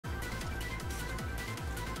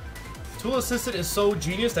Tool assisted is so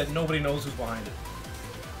genius that nobody knows who's behind it.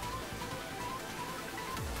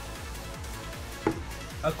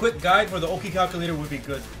 A quick guide for the Oki calculator would be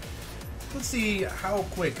good. Let's see how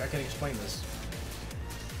quick I can explain this.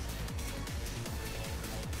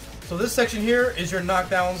 So this section here is your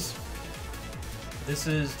knockdowns. This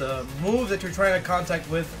is the move that you're trying to contact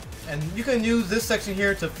with, and you can use this section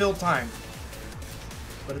here to fill time.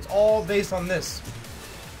 But it's all based on this.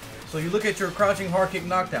 So you look at your crouching hard kick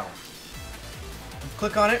knockdown. You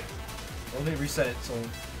click on it. Let me reset it. So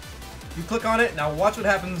you click on it. Now watch what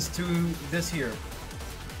happens to this here.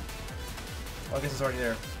 Well, I guess it's already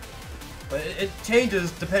there. But it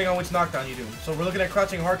changes depending on which knockdown you do. So we're looking at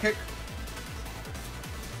crouching hard kick.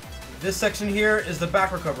 This section here is the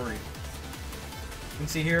back recovery. You can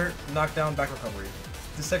see here, knockdown, back recovery.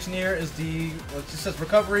 This section here is the, well, it just says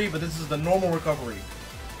recovery, but this is the normal recovery.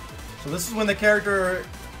 So this is when the character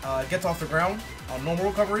gets off the ground on normal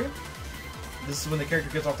recovery. This is when the character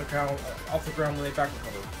gets off the ground when they back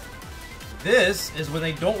recover. This is when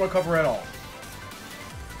they don't recover at all.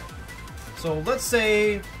 So let's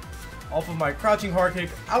say, off of my crouching hard kick,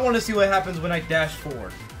 I want to see what happens when I dash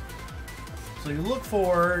forward. So you look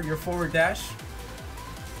for your forward dash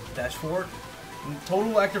forward.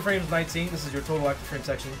 Total active frames 19. This is your total active frame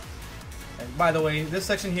section. And by the way, this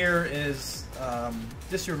section here is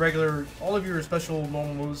just your regular, all of your special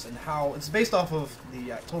normal moves, and how it's based off of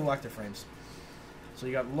the total active frames. So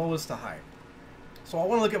you got lowest to high. So I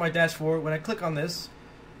want to look at my dash forward. When I click on this,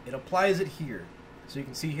 it applies it here. So you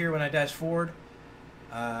can see here when I dash forward,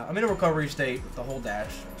 I'm in a recovery state with the whole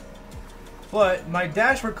dash. But my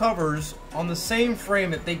dash recovers on the same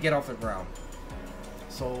frame that they get off the ground.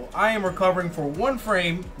 So I am recovering for 1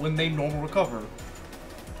 frame when they normal recover.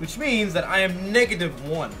 Which means that I am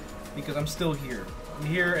 -1 because I'm still here. I'm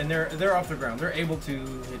here and they're off the ground. They're able to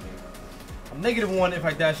hit me. I'm -1 if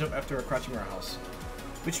I dash up after a crouching roundhouse.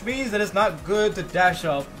 Which means that it's not good to dash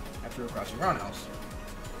up after a crouching roundhouse.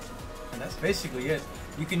 And that's basically it.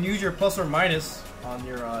 You can use your plus or minus on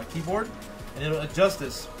your keyboard and it'll adjust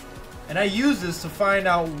this. And I use this to find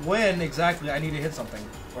out when exactly I need to hit something,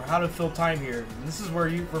 or how to fill time here. And this is where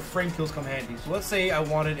frame kills come handy. So let's say I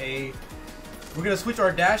wanted we're gonna switch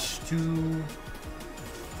our dash to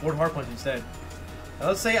forward hard punch instead. Now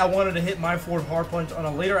let's say I wanted to hit my forward hard punch on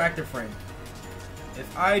a later active frame.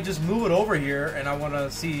 If I just move it over here and I want to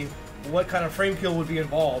see what kind of frame kill would be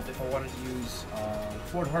involved if I wanted to use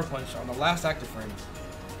forward hard punch on the last active frame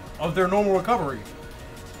of their normal recovery,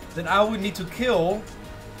 then I would need to kill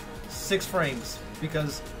 6 frames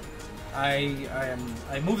because I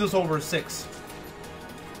moved this over 6,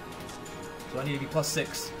 so I need to be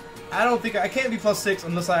 +6. I can't be +6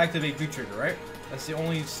 unless I activate V trigger, right? That's the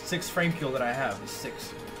only 6 frame kill that I have is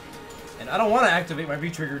 6, and I don't want to activate my V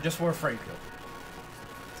trigger just for a frame kill.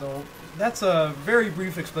 So that's a very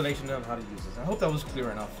brief explanation of how to use this. I hope that was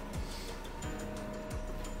clear enough.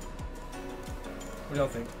 What do y'all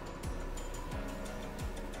think?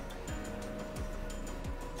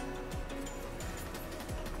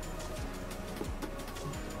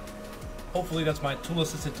 Hopefully that's my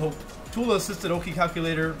tool-assisted Oki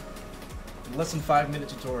calculator, less than 5-minute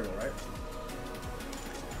tutorial, right?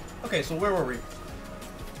 Okay, so where were we?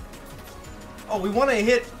 Oh, we want to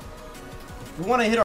hit